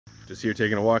Just here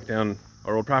taking a walk down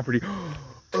our old property.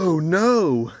 Oh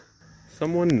no!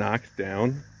 Someone knocked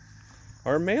down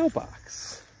our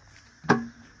mailbox.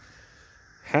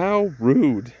 How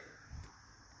rude.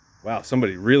 Wow,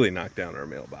 somebody really knocked down our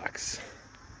mailbox.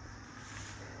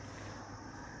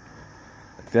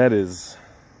 That is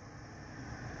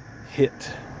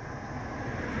hit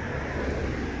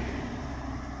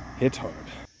hard.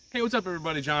 Hey, what's up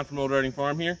everybody? John from Old Riding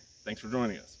Farm here. Thanks for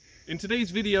joining us. In today's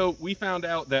video, we found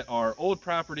out that our old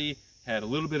property had a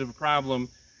little bit of a problem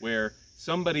where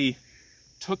somebody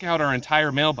took out our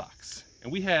entire mailbox.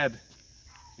 And we had,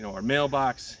 you know, our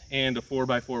mailbox and a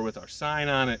 4x4 with our sign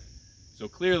on it. So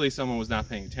clearly someone was not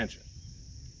paying attention.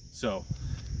 So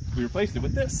we replaced it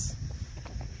with this.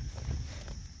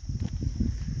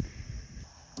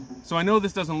 So I know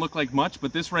this doesn't look like much,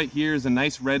 but this right here is a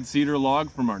nice red cedar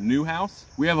log from our new house.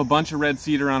 We have a bunch of red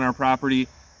cedar on our property,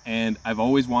 and I've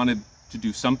always wanted to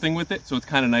do something with it, so it's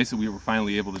kind of nice that we were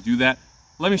finally able to do that.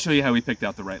 Let me show you how we picked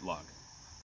out the right log.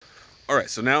 All right,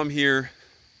 so now I'm here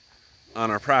on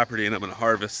our property, and I'm gonna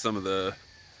harvest some of the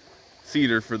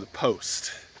cedar for the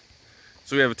post.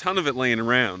 So we have a ton of it laying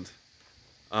around,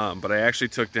 but I actually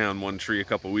took down one tree a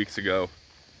couple weeks ago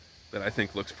that I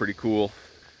think looks pretty cool.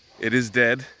 It is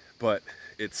dead, but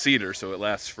it's cedar, so it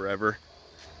lasts forever.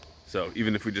 So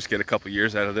even if we just get a couple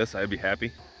years out of this, I'd be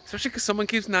happy. Especially because someone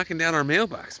keeps knocking down our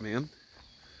mailbox, man.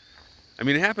 I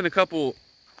mean, it happened a couple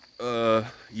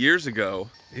years ago.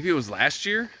 Maybe it was last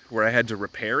year, where I had to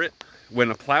repair it when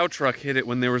a plow truck hit it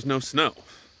when there was no snow.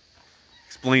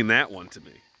 Explain that one to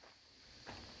me.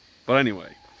 But anyway,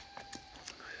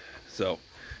 so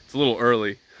it's a little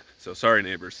early, so sorry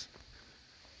neighbors.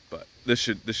 But this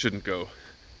shouldn't go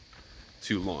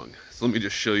too long. So let me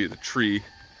just show you the tree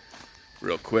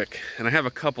real quick. And I have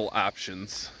a couple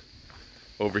options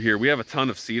over here. We have a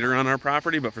ton of cedar on our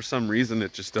property, but for some reason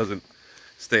it just doesn't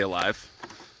stay alive.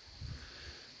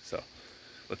 So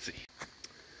let's see.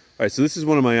 All right, so this is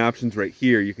one of my options right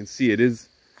here. You can see it is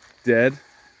dead,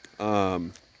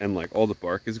 and like all the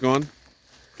bark is gone,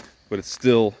 but it's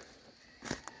still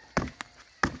a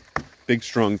big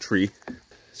strong tree.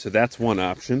 So that's one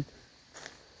option.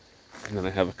 And then I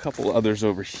have a couple others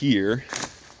over here.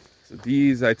 So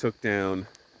these I took down.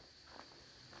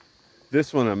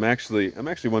 This one I'm actually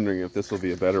wondering if this will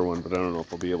be a better one, but I don't know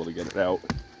if I'll be able to get it out.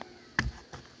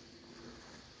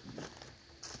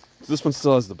 So this one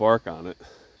still has the bark on it.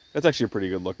 That's actually a pretty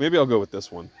good look. Maybe I'll go with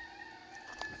this one.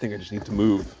 I think I just need to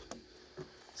move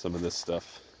some of this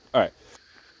stuff. All right.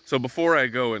 So before I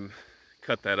go and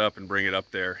cut that up and bring it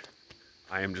up there,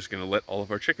 I am just going to let all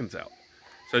of our chickens out.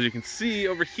 So as you can see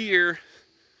over here,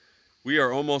 we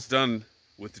are almost done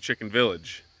with the chicken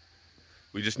village.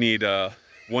 We just need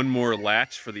one more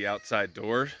latch for the outside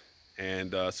door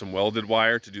and some welded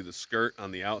wire to do the skirt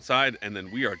on the outside, and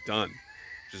then we are done.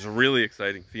 Which is a really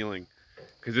exciting feeling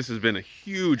because this has been a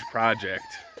huge project.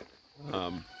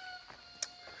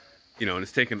 You know, and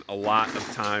it's taken a lot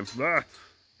of time.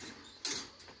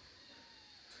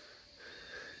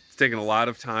 It's taken a lot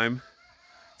of time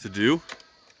to do.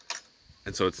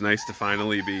 And so it's nice to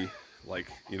finally be, like,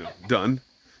 you know, done.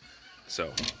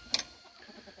 So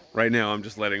right now I'm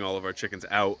just letting all of our chickens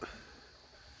out,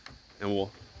 and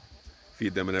we'll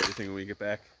feed them and everything when we get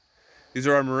back. These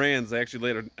are our Morans. I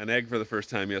actually laid an egg for the first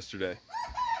time yesterday.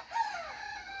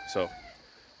 So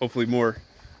hopefully more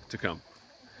to come.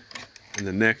 And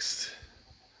then next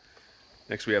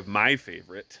we have my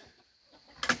favorite,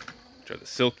 which are the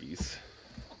Silkies.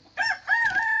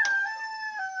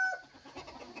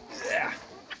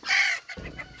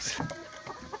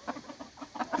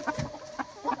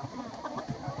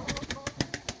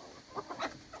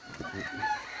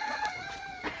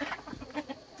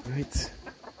 Right.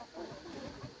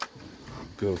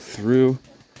 Go through.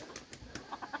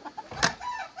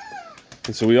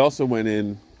 And so we also went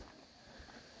in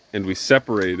and we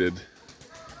separated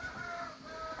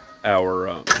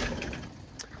our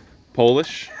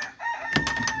Polish.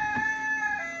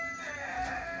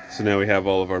 So now we have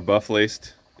all of our buff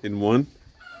laced in one.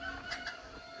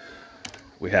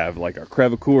 We have like our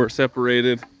crevecoeur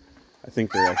separated. I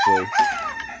think they're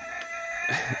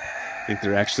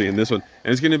actually in this one.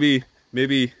 And it's gonna be,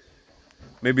 maybe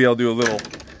I'll do a little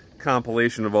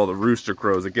compilation of all the rooster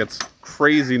crows. It gets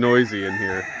crazy noisy in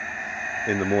here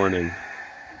in the morning.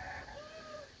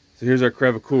 So here's our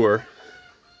crevecoeur.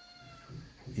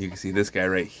 You can see this guy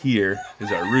right here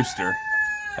is our rooster,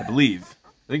 I believe.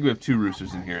 I think we have two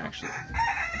roosters in here actually.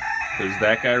 There's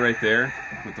that guy right there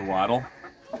with the wattle.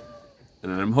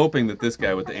 And then I'm hoping that this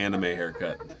guy with the anime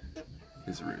haircut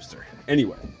is a rooster.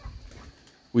 Anyway,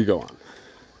 we go on.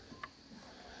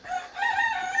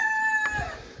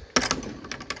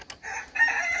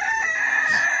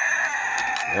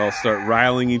 They all start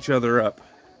riling each other up.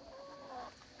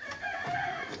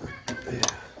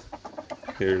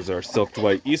 Here's our silked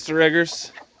white Easter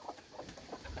eggers.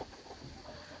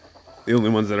 The only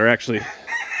ones that are actually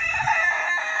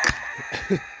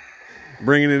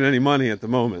bringing in any money at the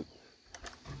moment.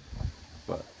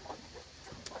 But,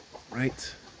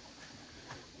 right.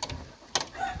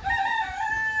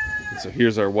 And so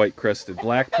here's our white crested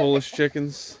black Polish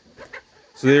chickens.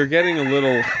 So they were getting a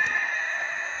little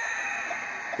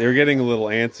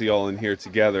antsy all in here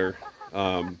together.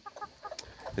 And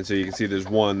so you can see there's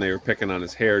one, they were picking on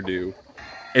his hairdo.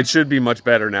 It should be much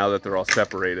better now that they're all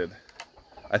separated.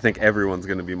 I think everyone's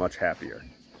going to be much happier.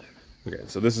 Okay,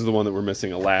 so this is the one that we're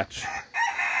missing a latch.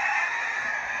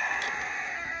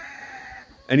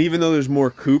 And even though there's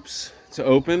more coops to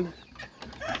open,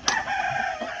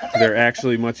 they're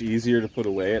actually much easier to put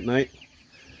away at night.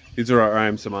 These are our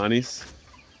I'm Samanis.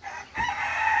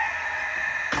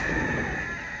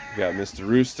 We got Mr.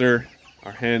 Rooster.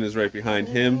 Our hen is right behind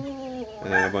him.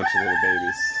 And then a bunch of little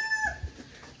babies.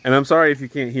 And I'm sorry if you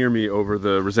can't hear me over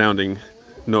the resounding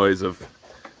noise of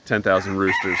 10,000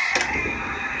 roosters.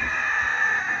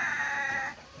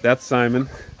 That's Simon.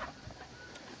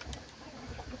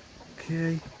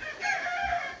 Okay.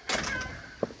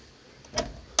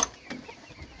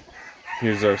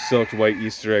 Here's our silked white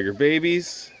Easter egger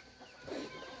babies.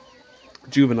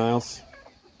 Juveniles.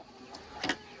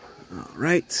 All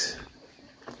right.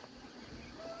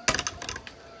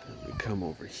 We come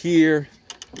over here.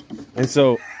 And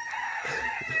so,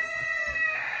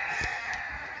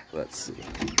 let's see.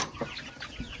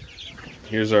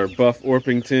 Here's our buff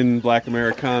Orpington, Black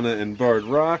Americana, and Barred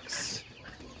Rocks.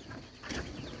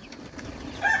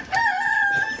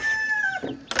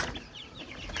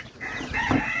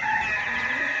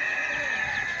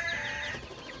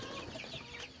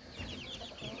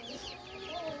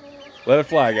 Let it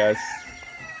fly, guys.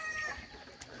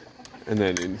 And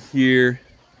then in here,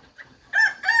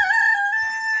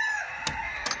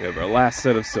 we have our last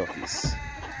set of silkies.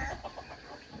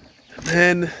 And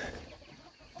then,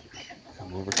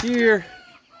 come over here.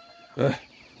 Yeah.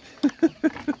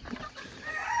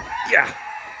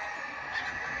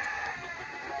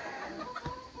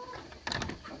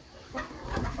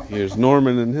 Here's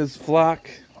Norman and his flock.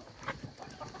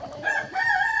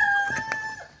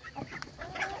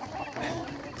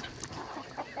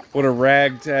 What a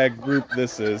ragtag group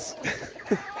this is.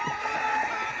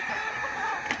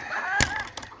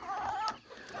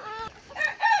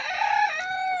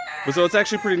 But so it's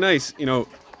actually pretty nice, you know,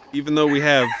 even though we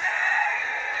have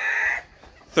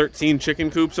 13 chicken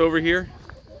coops over here,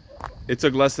 it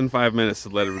took less than 5 minutes to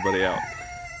let everybody out.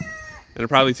 And it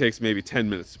probably takes maybe 10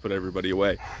 minutes to put everybody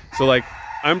away. So like,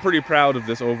 I'm pretty proud of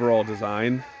this overall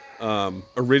design.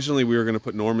 Originally we were gonna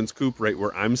put Norman's coop right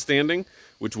where I'm standing,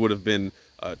 which would have been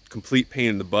a complete pain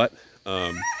in the butt.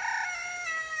 But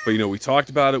you know, we talked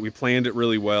about it, we planned it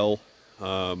really well.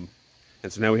 And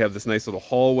so now we have this nice little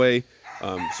hallway.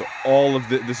 So all of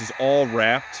this is all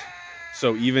wrapped.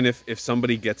 So even if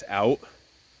somebody gets out,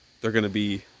 they're gonna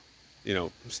be, you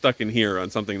know, stuck in here on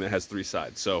something that has 3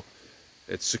 sides. So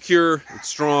it's secure, it's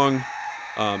strong,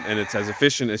 and it's as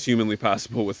efficient as humanly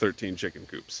possible with 13 chicken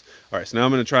coops. All right, so now I'm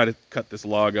gonna try to cut this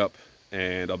log up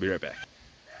and I'll be right back.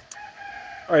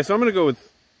 All right, so I'm gonna go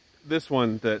with this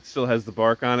one that still has the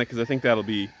bark on it because I think that'll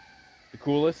be the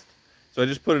coolest. So I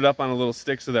just put it up on a little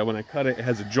stick so that when I cut it, it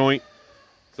has a joint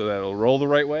so that it'll roll the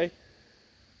right way.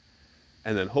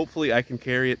 And then hopefully I can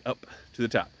carry it up to the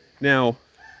top. Now,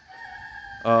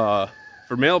 for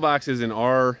mailboxes in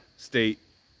our state,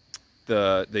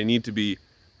 they need to be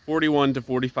 41 to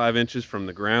 45 inches from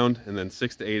the ground and then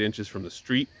 6 to 8 inches from the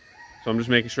street. So I'm just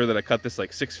making sure that I cut this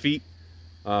like 6 feet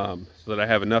so that I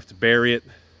have enough to bury it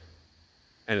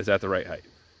and it's at the right height.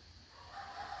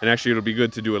 And actually it'll be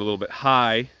good to do it a little bit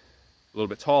high, a little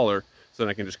bit taller, so then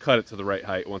I can just cut it to the right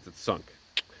height once it's sunk.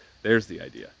 There's the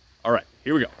idea. All right,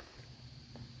 here we go.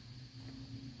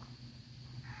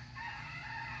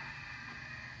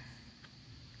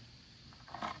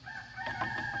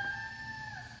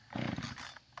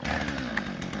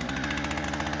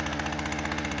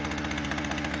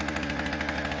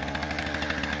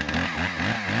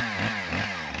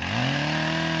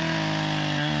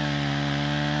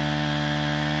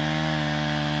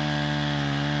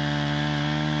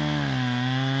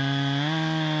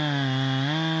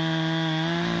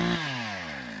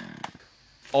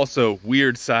 Also,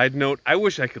 weird side note, I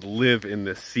wish I could live in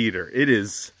this cedar. It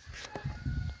is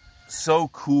so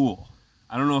cool.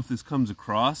 I don't know if this comes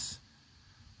across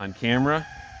on camera,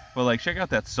 but like, check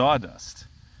out that sawdust.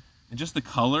 And just the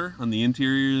color on the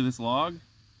interior of this log.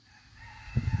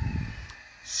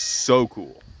 So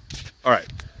cool. All right,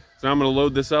 So now I'm gonna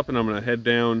load this up and I'm gonna head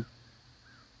down,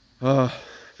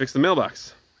 fix the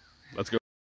mailbox. Let's go.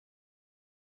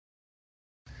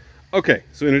 Okay,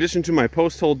 so in addition to my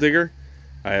post hole digger,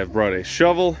 I have brought a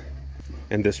shovel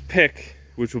and this pick,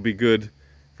 which will be good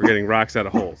for getting rocks out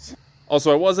of holes.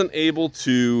 Also, I wasn't able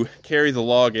to carry the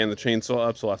log and the chainsaw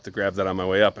up, so I'll have to grab that on my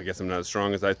way up. I guess I'm not as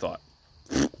strong as I thought.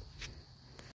 So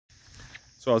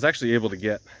I was actually able to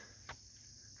get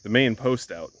the main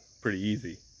post out pretty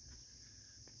easy.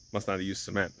 Must not have used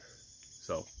cement.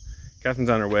 So Catherine's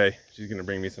on her way. She's gonna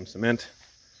bring me some cement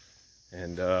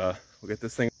and we'll get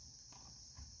this thing.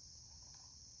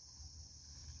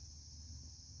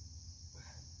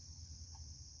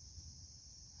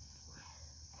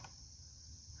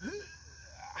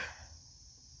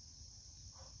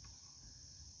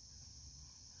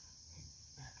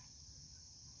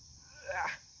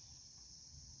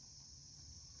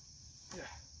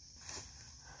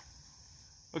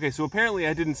 Okay, so apparently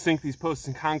I didn't sink these posts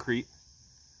in concrete,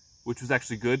 which was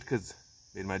actually good because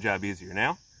it made my job easier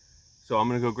now. So I'm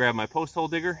gonna go grab my post hole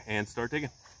digger and start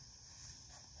digging.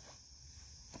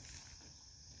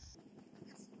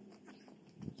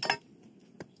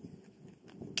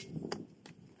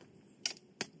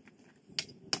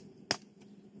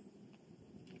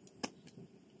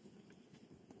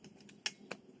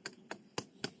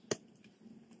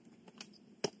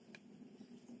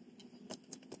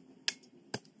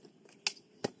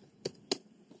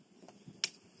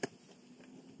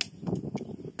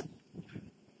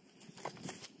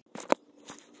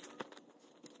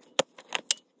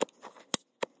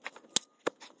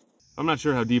 I'm not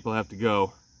sure how deep I'll have to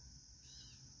go,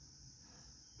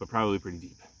 but probably pretty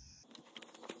deep.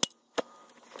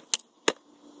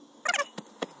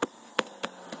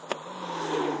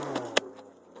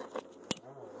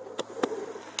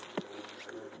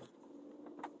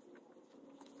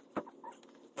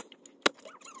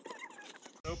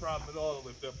 No problem at all to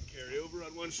lift up and carry over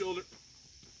on one shoulder.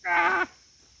 Ah!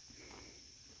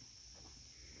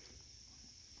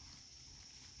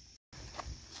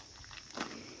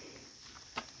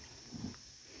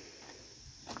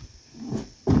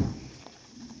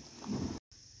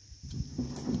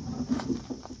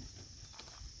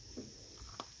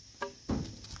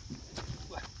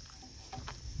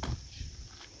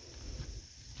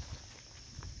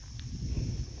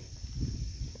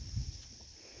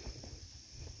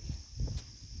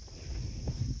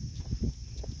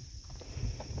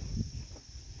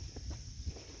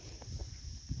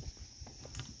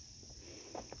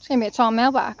 It's gonna be a tall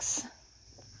mailbox.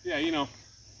 Yeah, you know,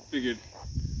 figured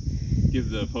give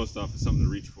the post office something to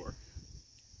reach for.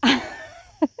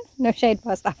 No shade,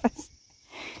 post office.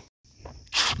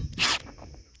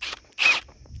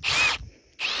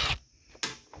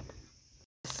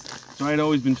 So I'd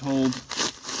always been told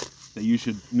that you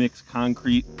should mix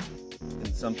concrete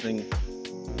and something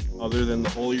other than the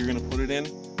hole you're gonna put it in,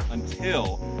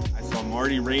 until I saw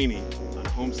Marty Rainey on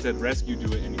Homestead Rescue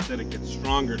do it, and he said it gets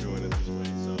stronger doing it this way.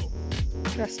 So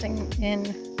Trusting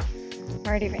in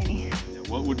Marty Rainey. yeah,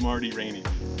 what would Marty Rainey do?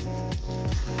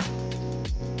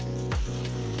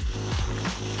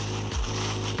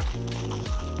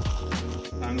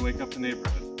 Time to wake up the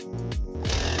neighborhood.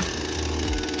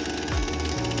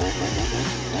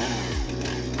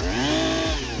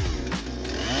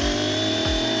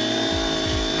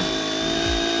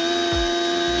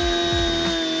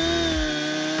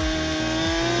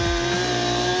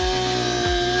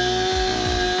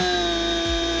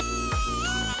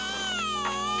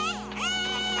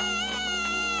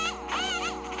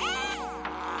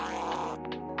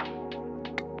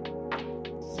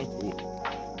 So cool.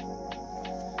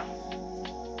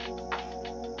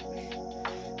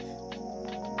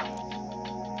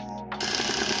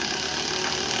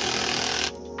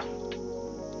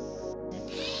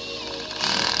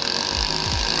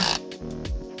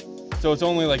 So it's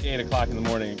only like 8 o'clock in the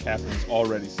morning and Catherine's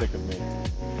already sick of me. So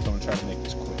I'm gonna try to make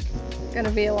this quick. Gonna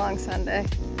be a long Sunday.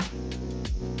 Let's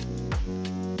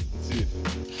see if...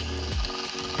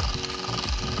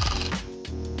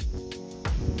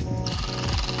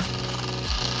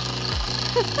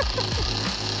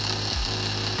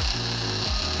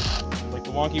 like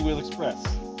the Wonky Wheel Express.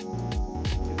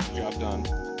 Gets the job done.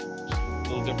 Just a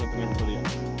little different than everybody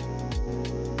else.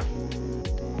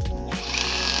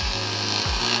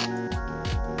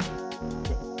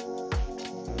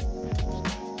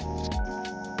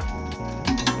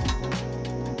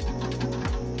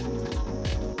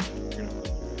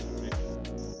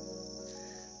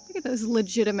 Look at those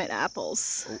legitimate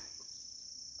apples.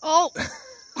 Oh!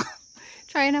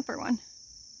 Try an upper one.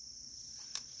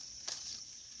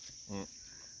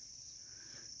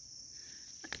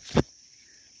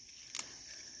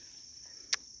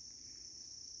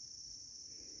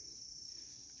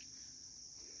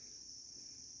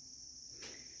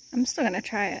 I'm still gonna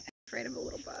try it. Afraid of a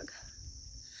little bug.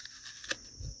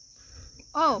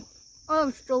 Oh,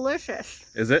 it's delicious.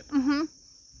 Is it? Mm-hmm.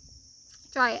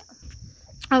 Try it.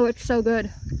 Oh, it's so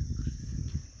good.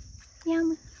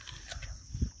 Yum.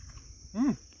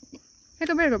 Take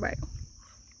a bigger bite.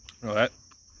 Oh, that.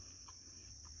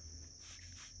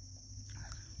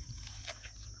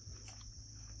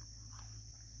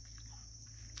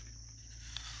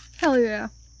 Hell yeah.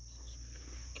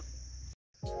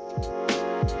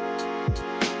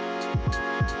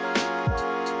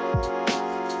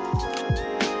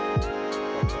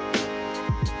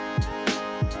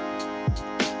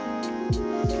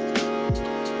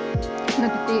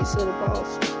 Look at these little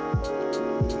balls.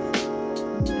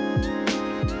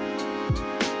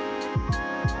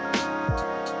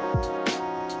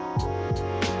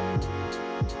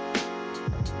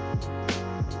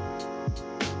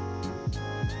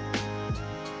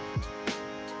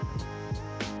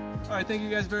 Alright, thank you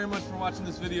guys very much for watching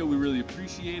this video. We really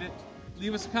appreciate it.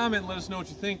 Leave us a comment, let us know what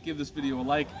you think, give this video a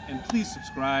like, and please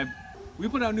subscribe. We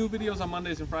put out new videos on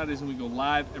Mondays and Fridays, and we go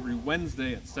live every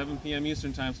Wednesday at 7 p.m.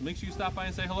 Eastern Time, so make sure you stop by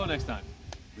and say hello next time.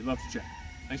 We'd love to chat.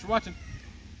 Thanks for watching.